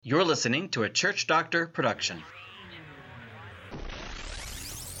You're listening to a Church Doctor production.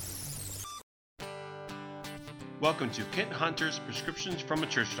 Welcome to Kent Hunter's Prescriptions from a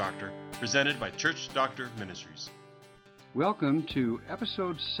Church Doctor, presented by Church Doctor Ministries. Welcome to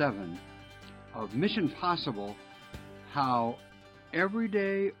Episode 7 of Mission Possible, how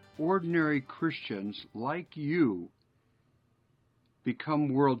everyday, ordinary Christians like you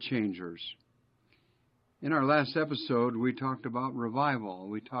become world changers. In our last episode, we talked about revival,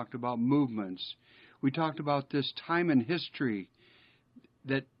 we talked about movements, we talked about this time in history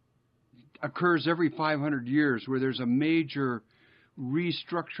that occurs every 500 years where there's a major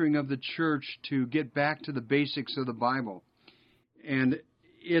restructuring of the church to get back to the basics of the Bible. And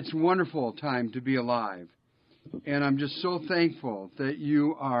it's a wonderful time to be alive. And I'm just so thankful that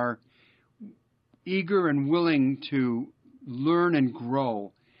you are eager and willing to learn and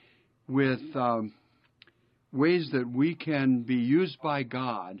grow with ways that we can be used by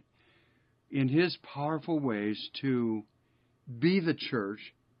God in His powerful ways to be the church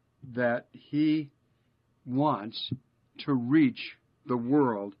that He wants to reach the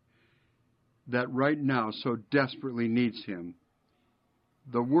world that right now so desperately needs Him.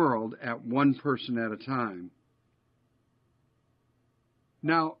 The world at one person at a time.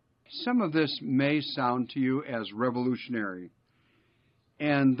 Now, some of this may sound to you as revolutionary.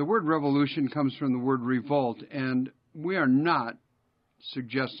 And the word revolution comes from the word revolt, and we are not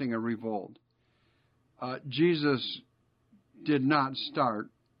suggesting a revolt. Jesus did not start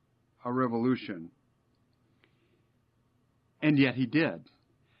a revolution. And yet He did.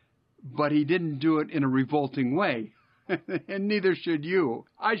 But He didn't do it in a revolting way. And neither should you.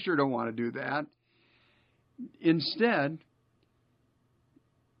 I sure don't want to do that. Instead,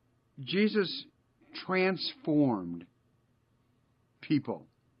 Jesus transformed people.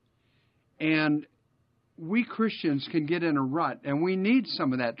 And we Christians can get in a rut, and we need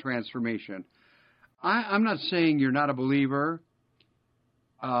some of that transformation. I'm not saying you're not a believer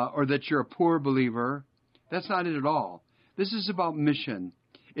or that you're a poor believer. That's not it at all. This is about mission.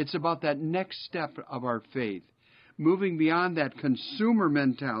 It's about that next step of our faith, moving beyond that consumer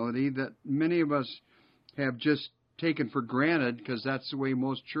mentality that many of us have just taken for granted because that's the way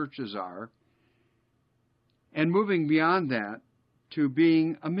most churches are, and moving beyond that to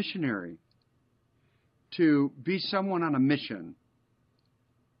being a missionary, to be someone on a mission.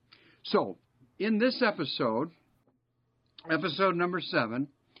 So, in this episode number 7,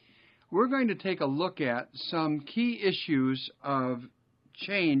 we're going to take a look at some key issues of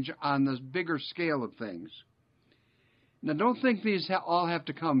change on the bigger scale of things. Now, don't think these all have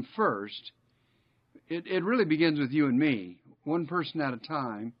to come first. It really begins with you and me, one person at a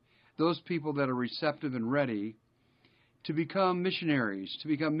time, those people that are receptive and ready to become missionaries, to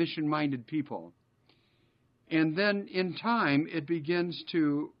become mission-minded people. And then in time, it begins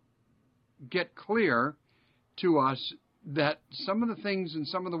to get clear to us that some of the things and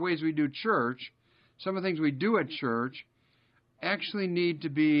some of the ways we do church, some of the things we do at church, actually need to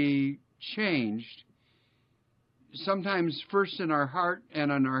be changed, sometimes first in our heart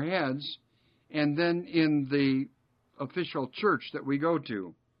and in our heads, and then in the official church that we go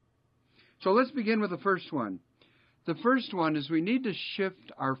to. So let's begin with the first one. The first one is we need to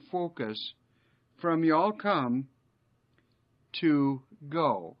shift our focus from y'all come to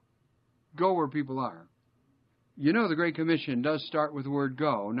go. Go where people are. You know the Great Commission does start with the word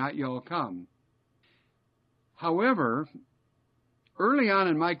go, not y'all come. However, early on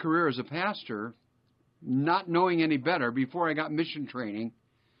in my career as a pastor, not knowing any better before I got mission training,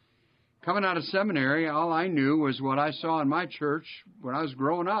 coming out of seminary, all I knew was what I saw in my church when I was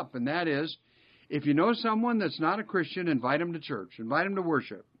growing up, and that is, if you know someone that's not a Christian, invite them to church, invite them to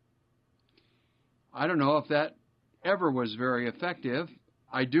worship. I don't know if that ever was very effective.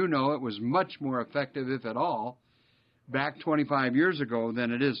 I do know it was much more effective, if at all, back 25 years ago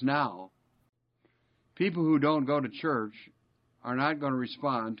than it is now. People who don't go to church are not going to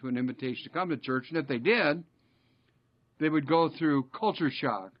respond to an invitation to come to church, and if they did, they would go through culture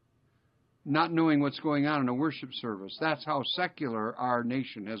shock, not knowing what's going on in a worship service. That's how secular our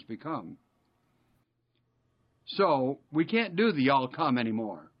nation has become. So, we can't do the y'all come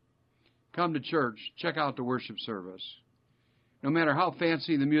anymore. Come to church, check out the worship service. No matter how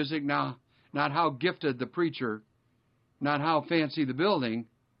fancy the music, not how gifted the preacher, not how fancy the building,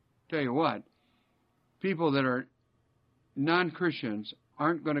 tell you what, people that are non-Christians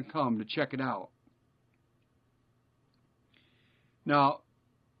aren't going to come to check it out. Now,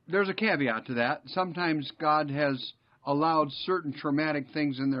 there's a caveat to that. Sometimes God has allowed certain traumatic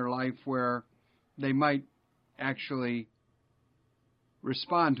things in their life where they might actually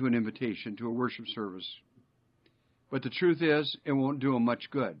respond to an invitation to a worship service. But the truth is, it won't do them much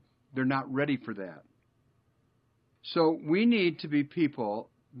good. They're not ready for that. So we need to be people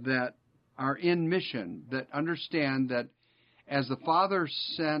that are in mission, that understand that as the Father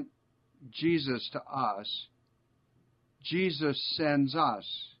sent Jesus to us, Jesus sends us.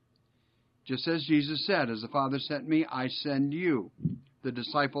 Just as Jesus said, as the Father sent me, I send you. The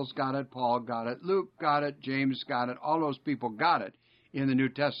disciples got it, Paul got it, Luke got it, James got it, all those people got it in the New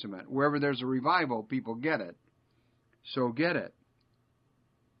Testament. Wherever there's a revival, people get it. So get it.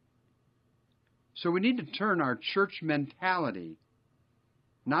 So we need to turn our church mentality,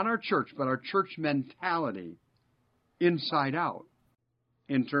 not our church, but our church mentality, inside out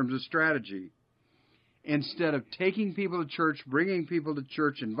in terms of strategy. Instead of taking people to church, bringing people to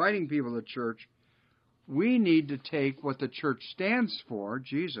church, inviting people to church, we need to take what the church stands for,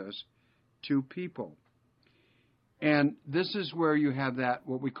 Jesus, to people. And this is where you have that,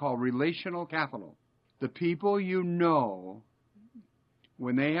 what we call relational capital. The people you know,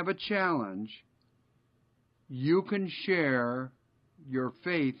 when they have a challenge, you can share your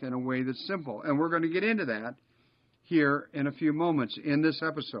faith in a way that's simple. And we're going to get into that here in a few moments in this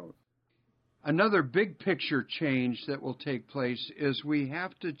episode. Another big picture change that will take place is we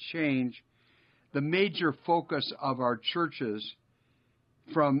have to change the major focus of our churches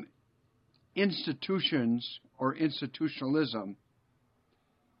from institutions or institutionalism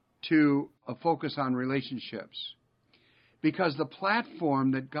to a focus on relationships. Because the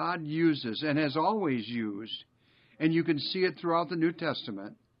platform that God uses and has always used, and you can see it throughout the New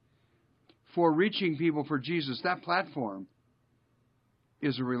Testament, for reaching people for Jesus, that platform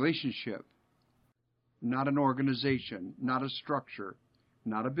is a relationship, not an organization, not a structure,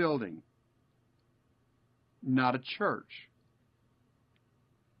 not a building, not a church.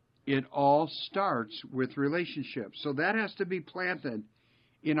 It all starts with relationships. So that has to be planted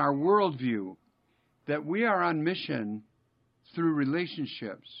in our worldview, that we are on mission through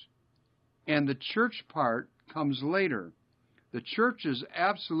relationships. And the church part comes later. The church is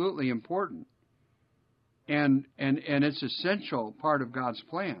absolutely important. And it's essential part of God's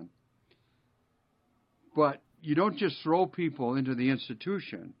plan. But you don't just throw people into the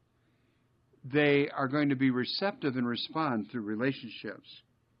institution. They are going to be receptive and respond through relationships.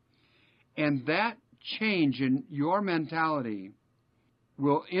 And that change in your mentality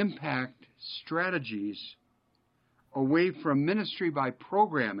will impact strategies away from ministry by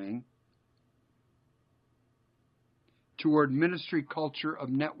programming toward ministry culture of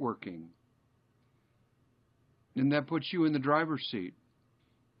networking. And that puts you in the driver's seat.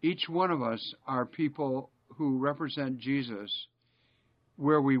 Each one of us are people who represent Jesus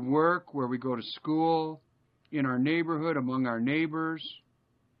where we work, where we go to school, in our neighborhood, among our neighbors,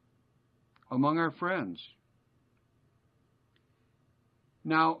 among our friends.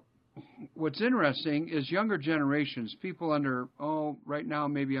 Now, what's interesting is younger generations, people under, right now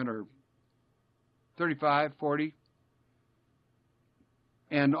maybe under 35, 40,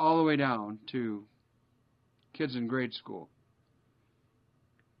 and all the way down to kids in grade school.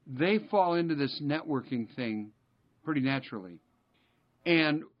 They fall into this networking thing pretty naturally.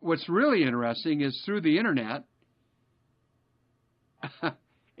 And what's really interesting is through the internet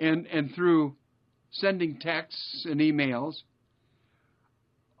and through sending texts and emails,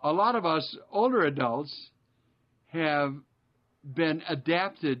 a lot of us older adults have been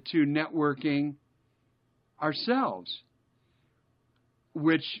adapted to networking ourselves,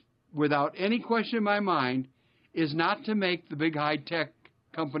 which, without any question in my mind, is not to make the big high-tech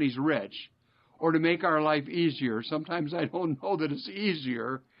companies rich or to make our life easier. Sometimes I don't know that it's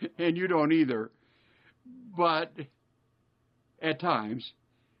easier, and you don't either, but at times.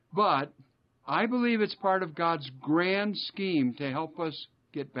 But I believe it's part of God's grand scheme to help us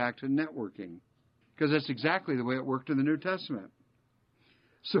get back to networking, because that's exactly the way it worked in the New Testament.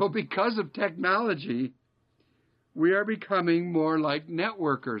 So because of technology, we are becoming more like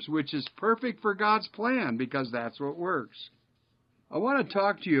networkers, which is perfect for God's plan, because that's what works. I want to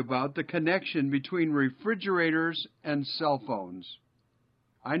talk to you about the connection between refrigerators and cell phones.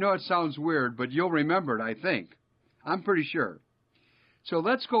 I know it sounds weird, but you'll remember it, I think. I'm pretty sure. So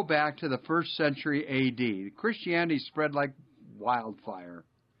let's go back to the 1st century A.D. Christianity spread like wildfire.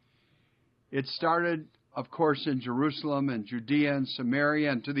 It started, of course, in Jerusalem and Judea and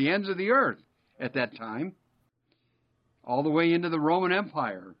Samaria and to the ends of the earth at that time, all the way into the Roman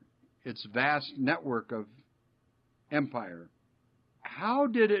Empire, its vast network of empire. How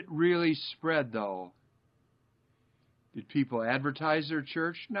did it really spread, though? Did people advertise their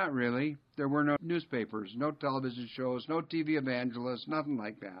church? Not really. There were no newspapers, no television shows, no TV evangelists, nothing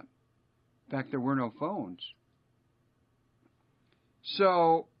like that. In fact, there were no phones.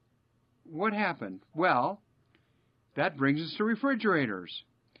 So, what happened? Well, That brings us to refrigerators.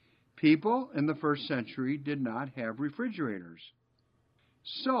 People in the first century did not have refrigerators.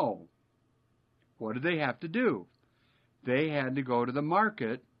 So, what did they have to do? They had to go to the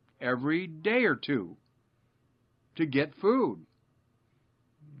market every day or two to get food.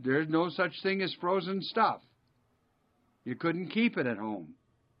 There's no such thing as frozen stuff. You couldn't keep it at home.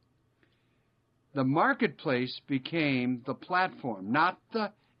 The marketplace became the platform, not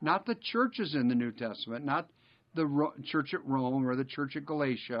the churches in the New Testament, not the church at Rome or the church at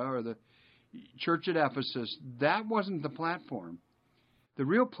Galatia or the church at Ephesus. That wasn't the platform. The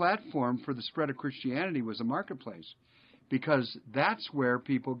real platform for the spread of Christianity was the marketplace, because that's where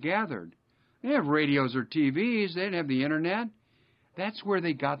people gathered. They didn't have radios or TVs. They didn't have the internet. That's where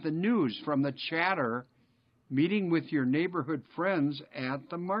they got the news, from the chatter, meeting with your neighborhood friends at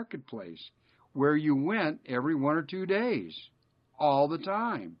the marketplace, where you went every 1 or 2 days, all the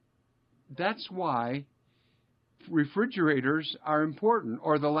time. That's why refrigerators are important,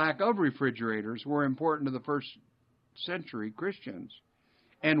 or the lack of refrigerators were important to the first century Christians,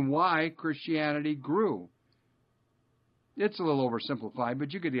 and why Christianity grew. It's a little oversimplified,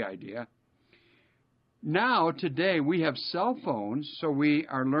 but you get the idea. Now, today, we have cell phones, so we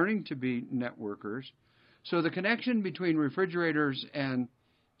are learning to be networkers. So the connection between refrigerators and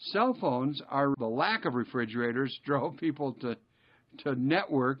cell phones, the lack of refrigerators drove people to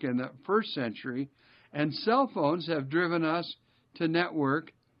network in the first century, and cell phones have driven us to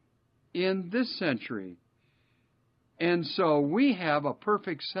network in this century. And so we have a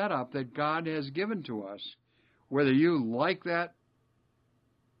perfect setup that God has given to us, whether you like that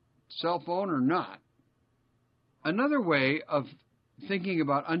cell phone or not. Another way of thinking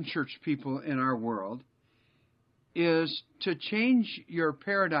about unchurched people in our world is to change your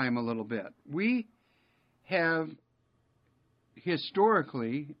paradigm a little bit. We have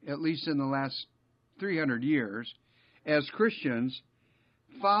historically, at least in the last 300 years, as Christians,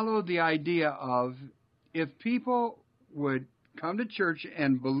 followed the idea of, if people would come to church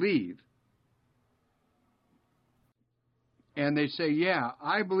and believe, and they say, yeah,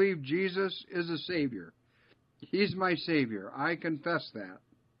 I believe Jesus is a Savior. He's my Savior. I confess that.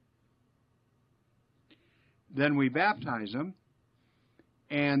 Then we baptize them,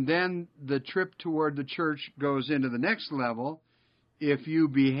 and then the trip toward the church goes into the next level. If you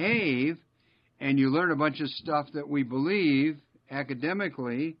behave and you learn a bunch of stuff that we believe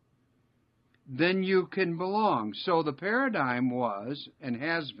academically, then you can belong. So the paradigm was, and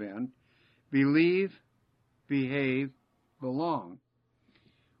has been, believe, behave, belong.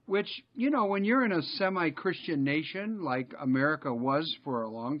 Which, when you're in a semi-Christian nation like America was for a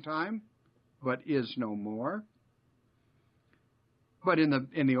long time, but is no more. But in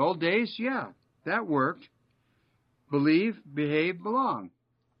the old days, yeah, that worked. Believe, behave, belong.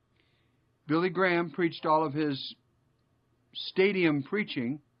 Billy Graham preached all of his stadium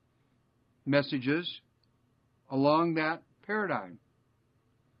preaching messages along that paradigm.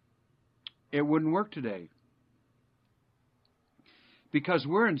 It wouldn't work today, because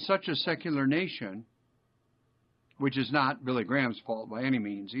we're in such a secular nation, which is not Billy Graham's fault by any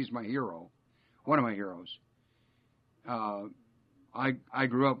means. He's my hero, one of my heroes. I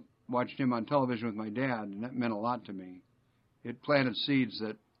grew up watching him on television with my dad, and that meant a lot to me. It planted seeds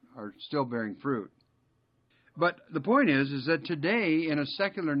that are still bearing fruit. But the point is that today, in a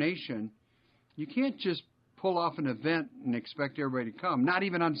secular nation, you can't just pull off an event and expect everybody to come, not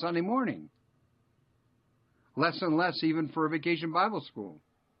even on Sunday morning. Less and less even for a vacation Bible school,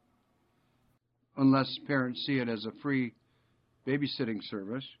 unless parents see it as a free babysitting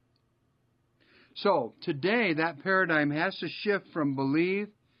service. So today, that paradigm has to shift from believe,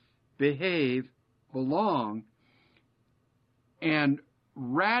 behave, belong, and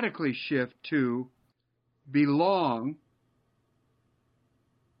radically shift to belong.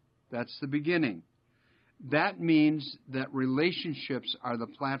 That's the beginning. That means that relationships are the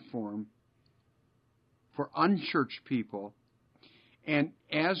platform for unchurched people. And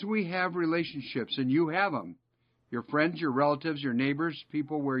as we have relationships, and you have them, your friends, your relatives, your neighbors,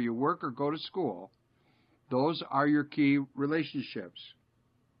 people where you work or go to school, those are your key relationships.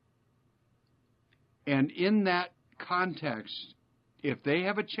 And in that context, if they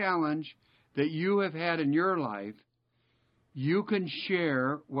have a challenge that you have had in your life, you can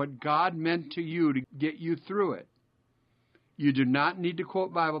share what God meant to you to get you through it. You do not need to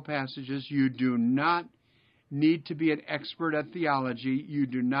quote Bible passages. You do not need to be an expert at theology. You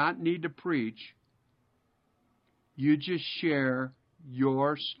do not need to preach. You just share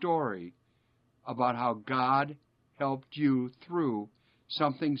your story about how God helped you through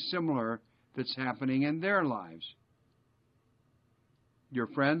something similar that's happening in their lives. your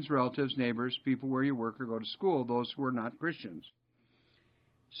friends, relatives, neighbors, people where you work or go to school, those who are not Christians.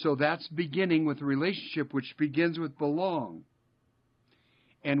 So that's beginning with a relationship which begins with belong.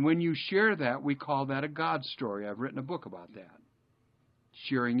 And when you share that, we call that a God story. I've written a book about that.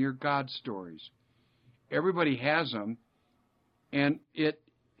 Sharing your God stories. Everybody has them, and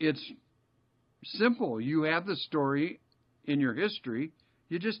it's simple. You have the story in your history.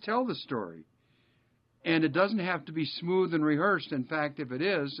 You just tell the story. And it doesn't have to be smooth and rehearsed. In fact, if it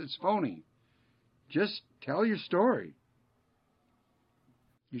is, it's phony. Just tell your story.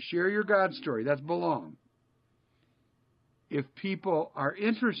 You share your God story. That's belong. If people are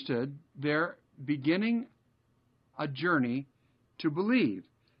interested, they're beginning a journey to believe.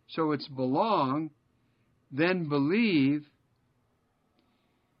 So it's belong, then believe,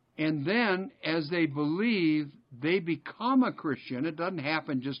 and then as they believe, they become a Christian. It doesn't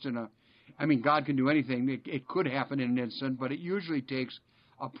happen just God can do anything. It could happen in an instant, but it usually takes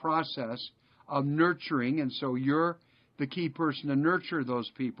a process of nurturing, and so you're the key person to nurture those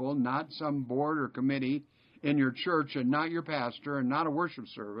people, not some board or committee in your church, and not your pastor, and not a worship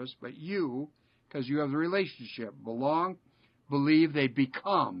service, but you, because you have the relationship. Belong, believe, they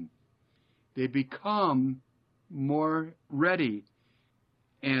become more ready.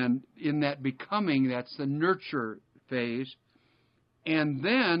 And in that becoming, that's the nurture phase. And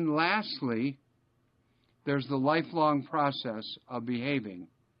then, lastly, there's the lifelong process of behaving.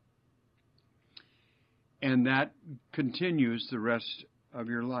 And that continues the rest of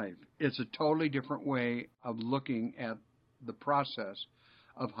your life. It's a totally different way of looking at the process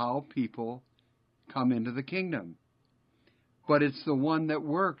of how people come into the kingdom. But it's the one that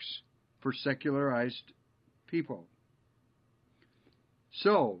works for secularized people.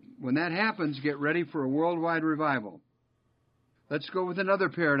 So, when that happens, get ready for a worldwide revival. Let's go with another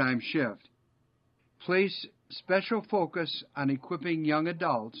paradigm shift. Place special focus on equipping young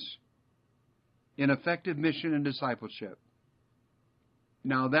adults in effective mission and discipleship.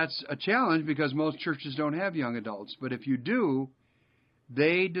 Now, that's a challenge because most churches don't have young adults, but if you do,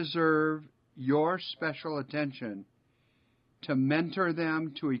 they deserve your special attention to mentor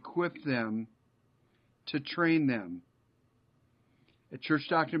them, to equip them, to train them. At Church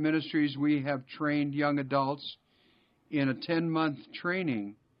Doctor Ministries, we have trained young adults in a 10-month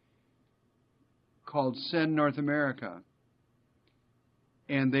training called Send North America.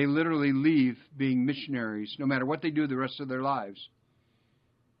 And they literally leave being missionaries, no matter what they do the rest of their lives.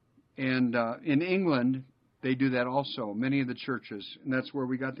 And in England, they do that also, many of the churches. And that's where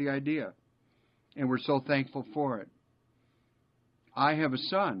we got the idea. And we're so thankful for it. I have a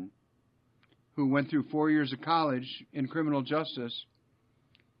son who went through 4 years of college in criminal justice.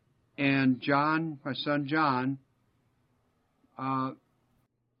 And John, my son John, at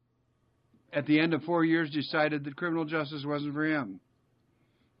the end of 4 years decided that criminal justice wasn't for him.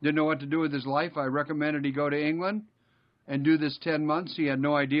 Didn't know what to do with his life. I recommended he go to England and do this 10 months. He had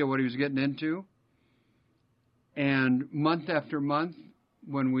no idea what he was getting into. And month after month,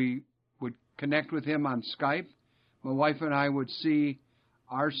 when we would connect with him on Skype, my wife and I would see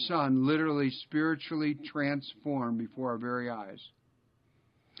our son literally spiritually transformed before our very eyes.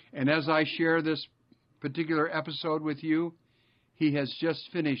 And as I share this particular episode with you, he has just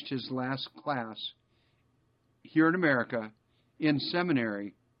finished his last class here in America in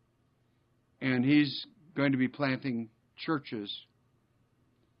seminary, and he's going to be planting churches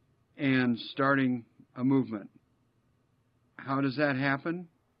and starting a movement. How does that happen?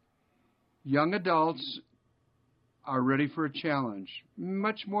 Young adults are ready for a challenge,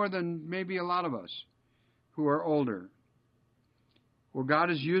 much more than maybe a lot of us who are older. Well, God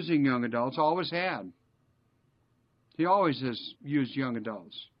is using young adults, always had. He always has used young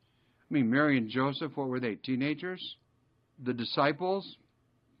adults. I mean, Mary and Joseph, what were they, teenagers? The disciples,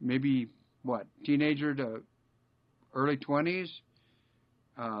 maybe, teenager to early 20s?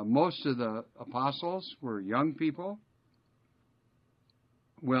 Most of the apostles were young people.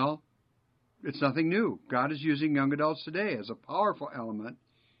 Well, it's nothing new. God is using young adults today as a powerful element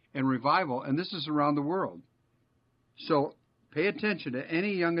in revival, and this is around the world. So pay attention to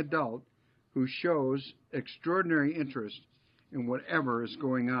any young adult who shows extraordinary interest in whatever is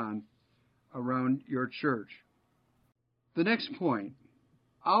going on around your church. The next point,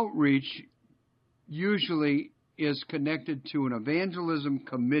 outreach usually is connected to an evangelism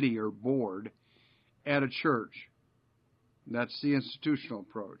committee or board at a church. That's the institutional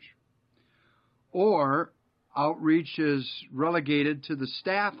approach. Or outreach is relegated to the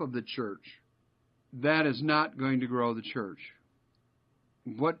staff of the church. That is not going to grow the church.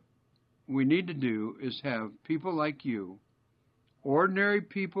 What we need to do is have people like you, ordinary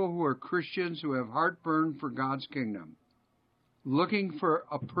people who are Christians who have heartburn for God's kingdom, looking for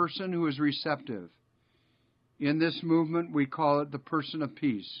a person who is receptive. In this movement, we call it the person of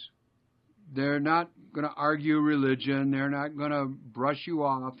peace. They're not going to argue religion. They're not going to brush you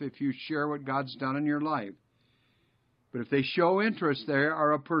off if you share what God's done in your life. But if they show interest, they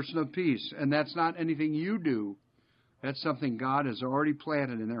are a person of peace. And that's not anything you do. That's something God has already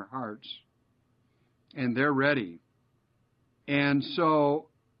planted in their hearts. And they're ready. And so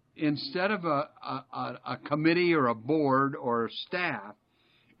instead of a committee or a board or a staff,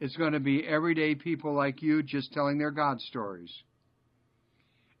 it's going to be everyday people like you just telling their God stories.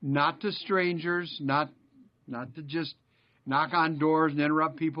 Not to strangers, not to just knock on doors and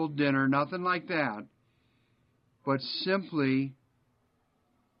interrupt people's dinner, nothing like that. But simply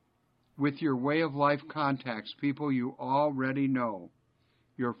with your way of life contacts, people you already know,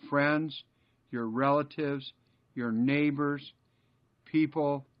 your friends, your relatives, your neighbors,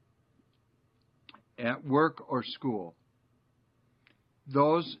 people at work or school.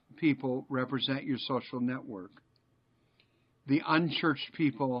 Those people represent your social network. The unchurched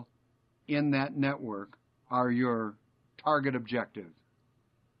people in that network are your target objective.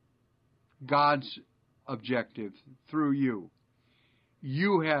 God's objective through you.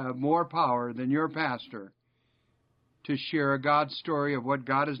 You have more power than your pastor to share a God story of what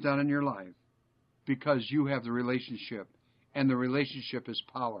God has done in your life because you have the relationship, and the relationship is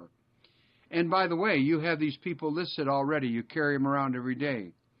power. And by the way, you have these people listed already. You carry them around every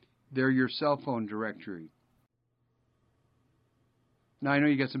day. They're your cell phone directory. Now, I know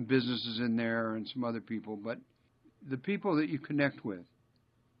you got some businesses in there and some other people, but the people that you connect with,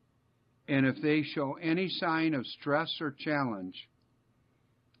 and if they show any sign of stress or challenge,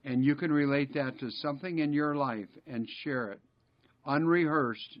 and you can relate that to something in your life and share it,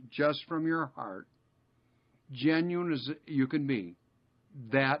 unrehearsed, just from your heart, genuine as you can be,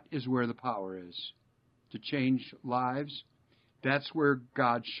 that is where the power is. To change lives, that's where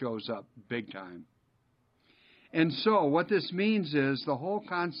God shows up big time. And so what this means is the whole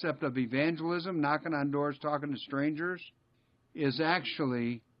concept of evangelism, knocking on doors, talking to strangers, is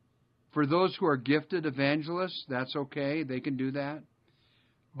actually, for those who are gifted evangelists, that's okay, they can do that.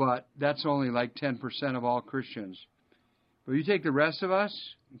 But that's only like 10% of all Christians. But you take the rest of us,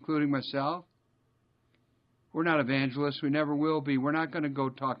 including myself, we're not evangelists. We never will be. We're not going to go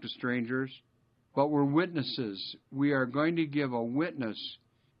talk to strangers, but we're witnesses. We are going to give a witness.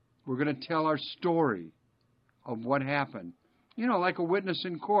 We're going to tell our story of what happened. You know, like a witness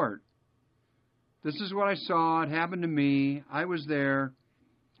in court. This is what I saw. It happened to me. I was there.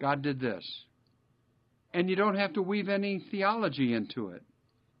 God did this. And you don't have to weave any theology into it.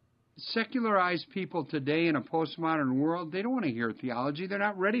 Secularized people today in a postmodern world, they don't want to hear theology. They're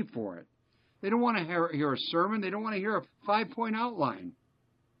not ready for it. They don't want to hear a sermon. They don't want to hear a 5-point outline.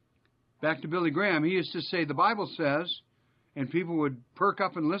 Back to Billy Graham, he used to say, the Bible says, and people would perk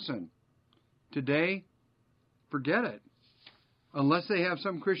up and listen. Today, forget it. Unless they have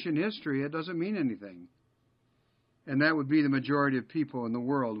some Christian history, it doesn't mean anything. And that would be the majority of people in the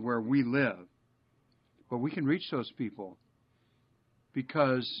world where we live. But we can reach those people.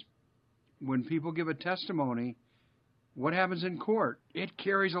 Because when people give a testimony, what happens in court? It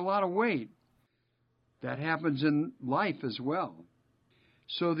carries a lot of weight. That happens in life as well.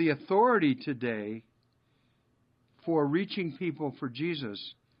 So the authority today for reaching people for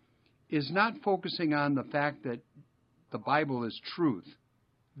Jesus is not focusing on the fact that the Bible is truth.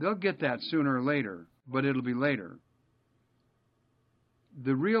 They'll get that sooner or later, but it'll be later.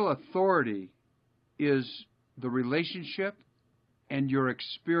 The real authority is the relationship and your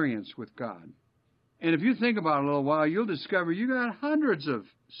experience with God. And if you think about it a little while, you'll discover you got hundreds of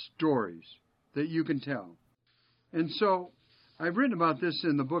stories that you can tell. And so I've written about this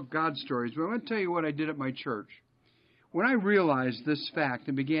in the book God Stories, but I'm going to tell you what I did at my church. When I realized this fact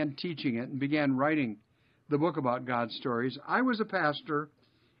and began teaching it and began writing the book about God Stories, I was a pastor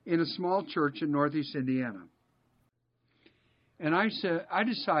in a small church in Northeast Indiana. And I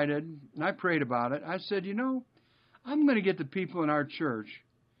decided, and I prayed about it, I said, I'm going to get the people in our church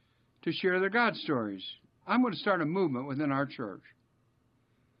to share their God stories. I'm going to start a movement within our church.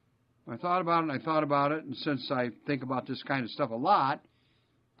 I thought about it, and since I think about this kind of stuff a lot,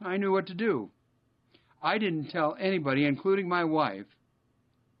 I knew what to do. I didn't tell anybody, including my wife,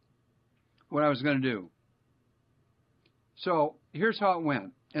 what I was going to do. So here's how it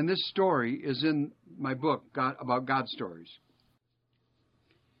went. And this story is in my book about God Stories.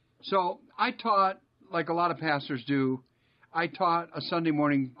 So I taught, like a lot of pastors do, I taught a Sunday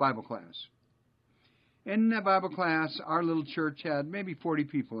morning Bible class. And in that Bible class, our little church had maybe 40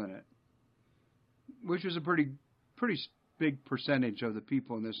 people in it, which was a pretty big percentage of the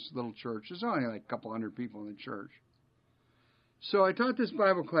people in this little church. There's only like a couple hundred people in the church. So I taught this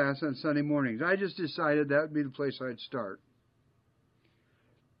Bible class on Sunday mornings. I just decided that would be the place I'd start.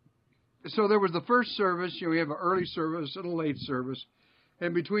 So there was the first service. We have an early service and a late service.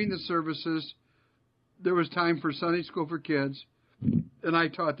 And between the services, there was time for Sunday school for kids. And I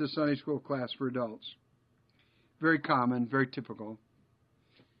taught the Sunday school class for adults. Very common, very typical.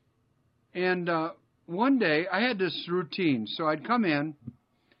 And one day I had this routine. So I'd come in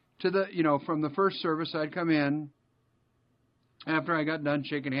to from the first service, I'd come in after I got done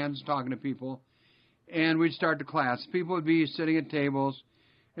shaking hands and talking to people. And we'd start the class. People would be sitting at tables.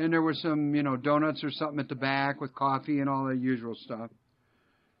 And there was some, donuts or something at the back with coffee and all the usual stuff.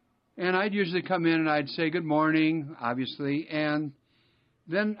 And I'd usually come in and I'd say good morning, obviously, and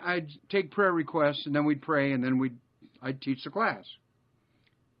then I'd take prayer requests, and then we'd pray, and then I'd teach the class.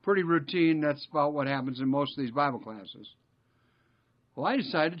 Pretty routine. That's about what happens in most of these Bible classes. Well, I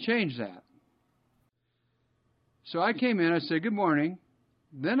decided to change that. So I came in, I said good morning.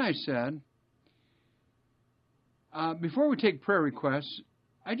 Then I said, before we take prayer requests,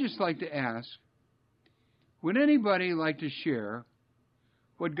 I'd just like to ask, would anybody like to share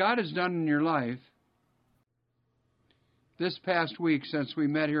what God has done in your life this past week since we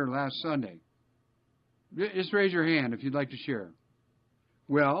met here last Sunday? Just raise your hand if you'd like to share.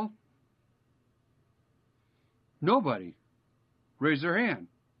 Well, nobody raised their hand.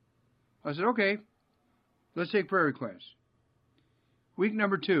 I said, okay, let's take prayer requests. Week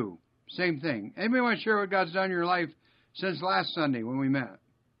number 2, same thing. Anybody want to share what God's done in your life since last Sunday when we met?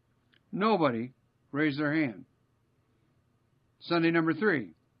 Nobody raised their hand. Sunday number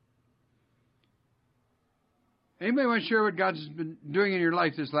 3. Anybody want to share what God's been doing in your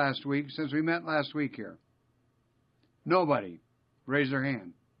life this last week since we met last week here? Nobody raised their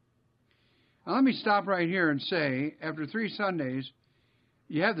hand. Now let me stop right here and say, after 3 Sundays,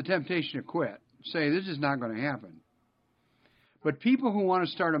 you have the temptation to quit. Say, this is not going to happen. But people who want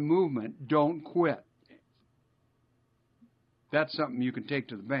to start a movement don't quit. That's something you can take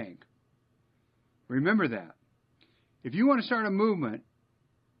to the bank. Remember that. If you want to start a movement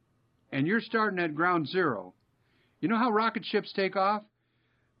and you're starting at ground zero, you know how rocket ships take off?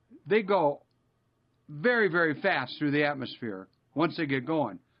 They go very, very fast through the atmosphere once they get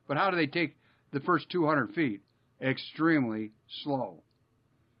going. But how do they take the first 200 feet? Extremely slow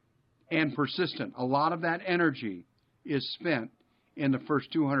and persistent. A lot of that energy is spent in the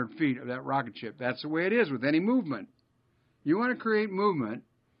first 200 feet of that rocket ship. That's the way it is with any movement. You want to create movement,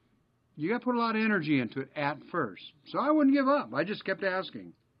 you got to put a lot of energy into it at first. So I wouldn't give up. I just kept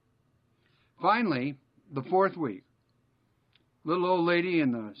asking. Finally, the 4th week, little old lady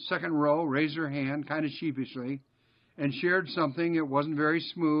in the second row raised her hand kind of sheepishly and shared something. It wasn't very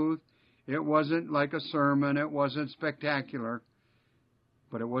smooth. It wasn't like a sermon. It wasn't spectacular.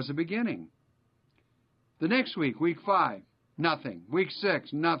 But it was a beginning. The next week, week 5, nothing. Week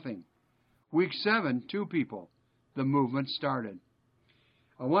 6, nothing. Week 7, 2 people. The movement started.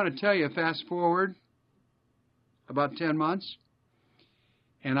 I want to tell you, fast forward about 10 months,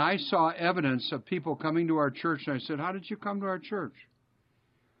 and I saw evidence of people coming to our church, and I said, how did you come to our church?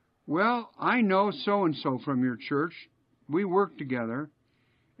 Well, I know so-and-so from your church. We work together,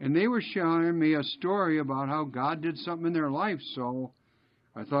 and they were showing me a story about how God did something in their life, so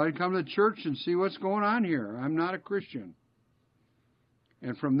I thought I'd come to the church and see what's going on here. I'm not a Christian.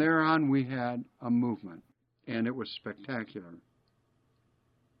 And from there on, we had a movement, and it was spectacular.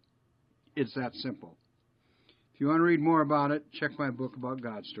 It's that simple. If you want to read more about it, check my book about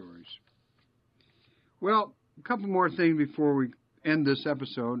God stories. Well, a couple more things before we end this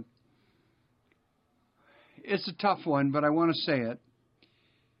episode. It's a tough one, but I want to say it.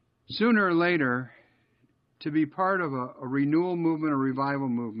 Sooner or later, to be part of a renewal movement, a revival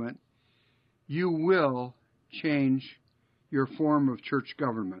movement, you will change your form of church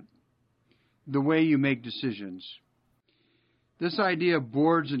government, the way you make decisions. This idea of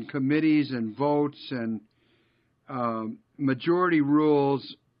boards and committees and votes and majority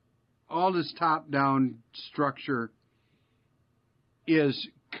rules, all this top-down structure is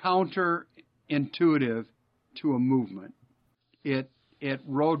counterintuitive to a movement. It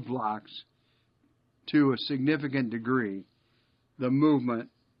roadblocks, to a significant degree, the movement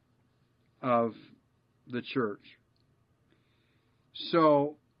of the church.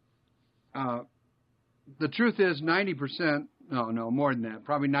 So, the truth is 90%, no, more than that,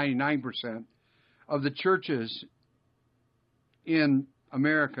 probably 99% of the churches in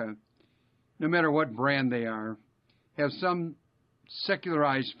America, no matter what brand they are, have some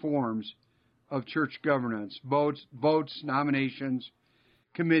secularized forms of church governance, votes, nominations,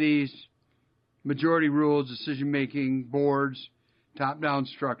 committees, majority rules, decision-making, boards, top-down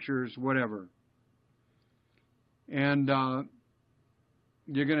structures, whatever. And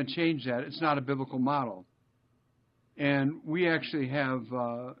you're going to change that. It's not a biblical model. And we actually have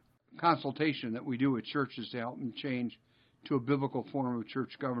consultation that we do with churches to help them change to a biblical form of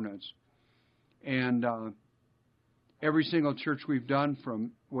church governance. And every single church we've done,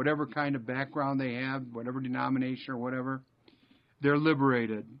 from whatever kind of background they have, whatever denomination or whatever, they're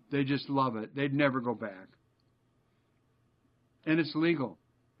liberated. They just love it. They'd never go back. And it's legal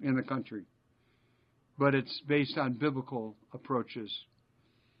in the country. But it's based on biblical approaches.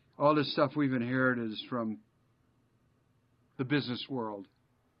 All this stuff we've inherited is from the business world.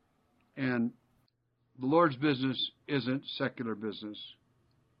 And the Lord's business isn't secular business.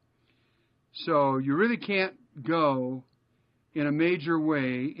 So you really can't go in a major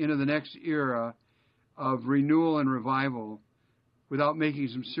way into the next era of renewal and revival without making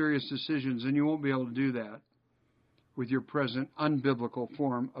some serious decisions, and you won't be able to do that with your present unbiblical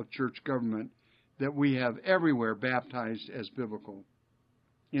form of church government that we have everywhere baptized as biblical.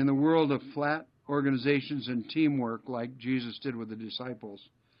 In the world of flat organizations and teamwork like Jesus did with the disciples,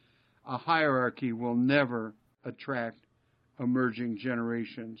 a hierarchy will never attract emerging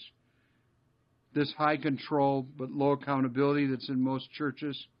generations. This high control but low accountability that's in most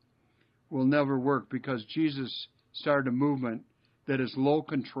churches will never work, because Jesus started a movement that is low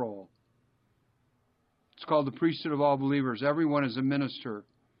control. It's called the priesthood of all believers. Everyone is a minister.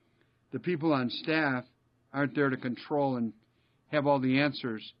 The people on staff aren't there to control and have all the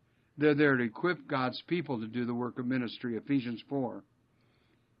answers. They're there to equip God's people to do the work of ministry, Ephesians 4.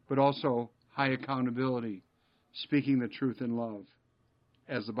 But also high accountability, speaking the truth in love,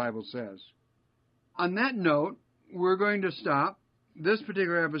 as the Bible says. On that note, we're going to stop this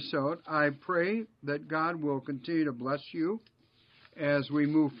particular episode. I pray that God will continue to bless you as we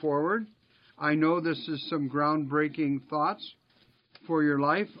move forward. I know this is some groundbreaking thoughts for your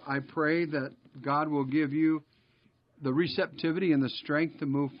life. I pray that God will give you the receptivity and the strength to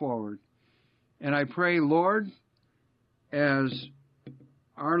move forward. And I pray, Lord, as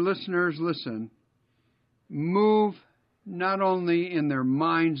our listeners listen, move not only in their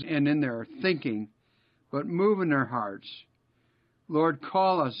minds and in their thinking, but move in their hearts. Lord,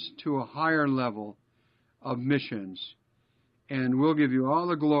 call us to a higher level of missions, and we'll give you all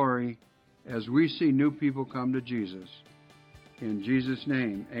the glory as we see new people come to Jesus. In Jesus'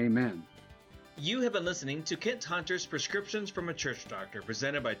 name, amen. You have been listening to Kent Hunter's Prescriptions from a Church Doctor,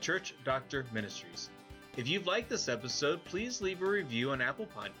 presented by Church Doctor Ministries. If you've liked this episode, please leave a review on Apple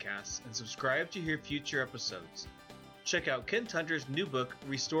Podcasts and subscribe to hear future episodes. Check out Kent Hunter's new book,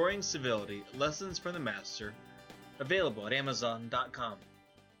 Restoring Civility, Lessons from the Master, available at Amazon.com.